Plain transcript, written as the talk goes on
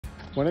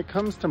When it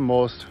comes to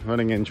most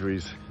running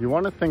injuries, you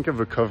want to think of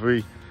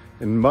recovery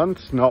in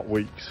months, not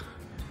weeks.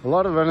 A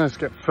lot of runners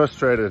get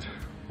frustrated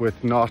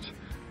with not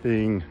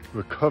being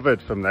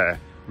recovered from their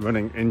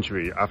running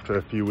injury after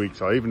a few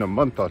weeks or even a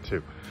month or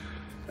two.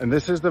 And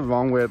this is the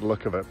wrong way to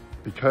look at it,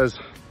 because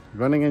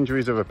running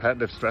injuries are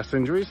repetitive stress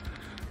injuries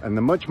and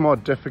they're much more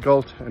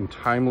difficult and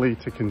timely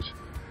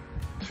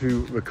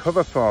to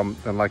recover from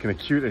than like an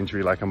acute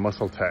injury like a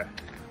muscle tear.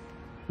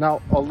 Now,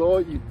 although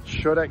you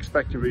should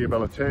expect your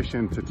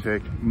rehabilitation to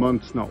take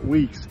months, not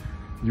weeks,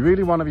 you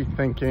really want to be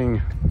thinking,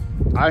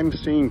 I'm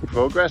seeing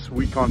progress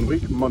week on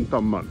week, month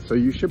on month. So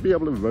you should be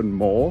able to run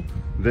more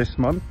this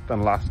month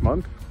than last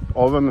month,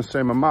 or run the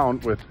same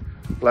amount with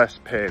less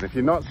pain. If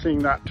you're not seeing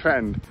that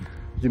trend,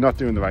 you're not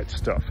doing the right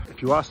stuff.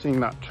 If you are seeing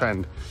that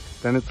trend,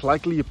 then it's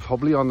likely you're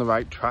probably on the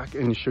right track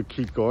and you should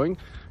keep going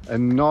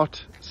and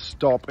not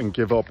stop and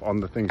give up on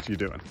the things you're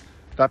doing.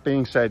 That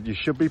being said, you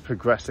should be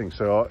progressing,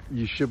 so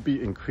you should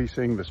be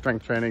increasing the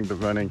strength training, the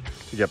running,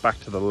 to get back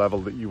to the level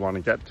that you want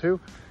to get to.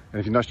 And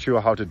if you're not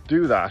sure how to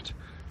do that,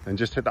 then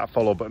just hit that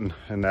follow button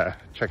and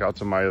check out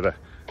some of my other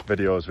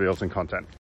videos, reels and content.